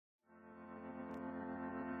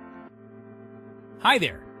Hi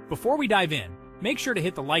there! Before we dive in, make sure to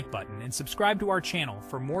hit the like button and subscribe to our channel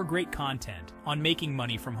for more great content on making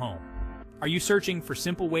money from home. Are you searching for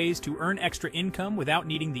simple ways to earn extra income without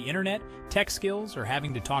needing the internet, tech skills, or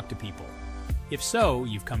having to talk to people? If so,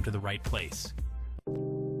 you've come to the right place.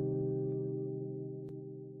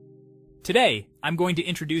 Today, I'm going to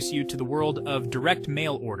introduce you to the world of direct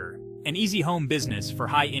mail order, an easy home business for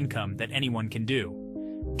high income that anyone can do.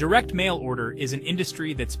 Direct mail order is an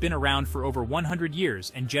industry that's been around for over 100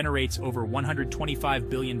 years and generates over $125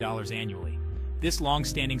 billion annually. This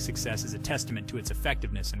long-standing success is a testament to its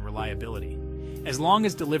effectiveness and reliability. As long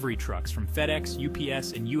as delivery trucks from FedEx,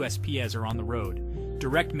 UPS, and USPS are on the road,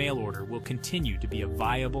 direct mail order will continue to be a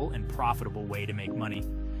viable and profitable way to make money.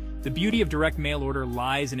 The beauty of direct mail order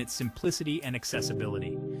lies in its simplicity and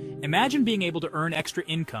accessibility. Imagine being able to earn extra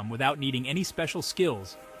income without needing any special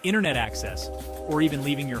skills, internet access, or even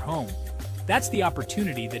leaving your home. That's the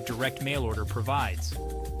opportunity that direct mail order provides.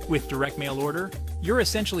 With direct mail order, you're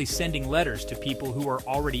essentially sending letters to people who are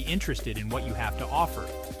already interested in what you have to offer.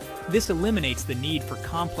 This eliminates the need for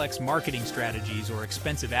complex marketing strategies or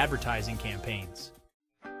expensive advertising campaigns.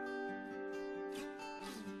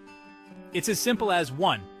 It's as simple as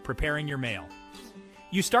 1. Preparing your mail.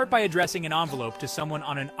 You start by addressing an envelope to someone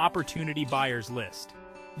on an opportunity buyers list.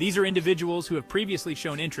 These are individuals who have previously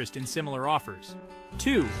shown interest in similar offers.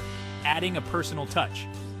 2. Adding a personal touch.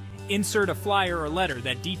 Insert a flyer or letter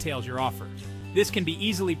that details your offer. This can be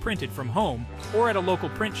easily printed from home or at a local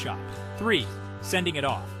print shop. 3. Sending it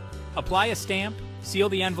off. Apply a stamp, seal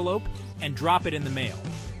the envelope, and drop it in the mail.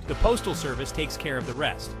 The Postal Service takes care of the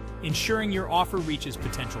rest, ensuring your offer reaches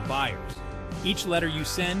potential buyers. Each letter you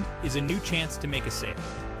send is a new chance to make a sale.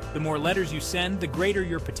 The more letters you send, the greater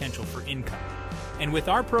your potential for income. And with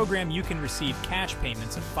our program, you can receive cash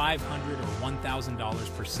payments of $500 or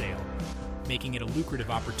 $1,000 per sale, making it a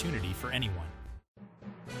lucrative opportunity for anyone.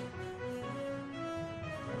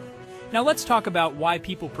 Now let's talk about why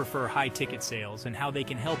people prefer high-ticket sales and how they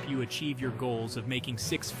can help you achieve your goals of making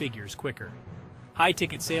 6 figures quicker.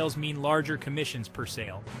 High-ticket sales mean larger commissions per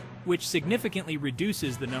sale, which significantly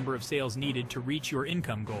reduces the number of sales needed to reach your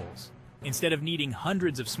income goals. Instead of needing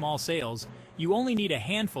hundreds of small sales, you only need a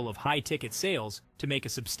handful of high-ticket sales to make a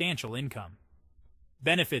substantial income.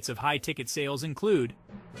 Benefits of high-ticket sales include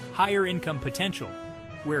higher income potential,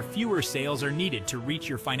 where fewer sales are needed to reach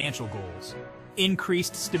your financial goals.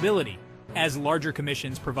 Increased stability, as larger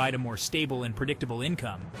commissions provide a more stable and predictable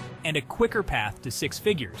income. And a quicker path to 6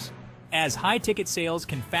 figures, as high-ticket sales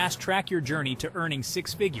can fast-track your journey to earning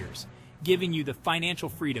 6 figures, giving you the financial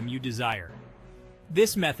freedom you desire.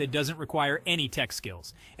 This method doesn't require any tech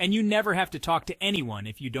skills, and you never have to talk to anyone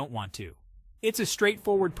if you don't want to. It's a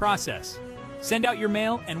straightforward process. Send out your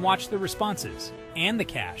mail and watch the responses, and the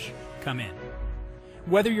cash, come in.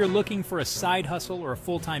 Whether you're looking for a side hustle or a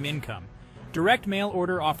full-time income, direct mail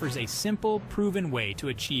order offers a simple, proven way to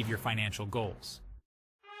achieve your financial goals.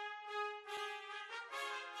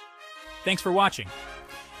 Thanks for watching.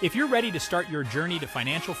 If you're ready to start your journey to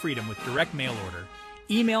financial freedom with direct mail order,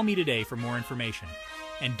 email me today for more information.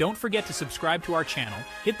 And don't forget to subscribe to our channel,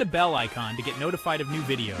 hit the bell icon to get notified of new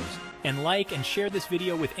videos, and like and share this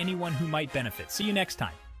video with anyone who might benefit. See you next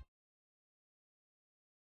time.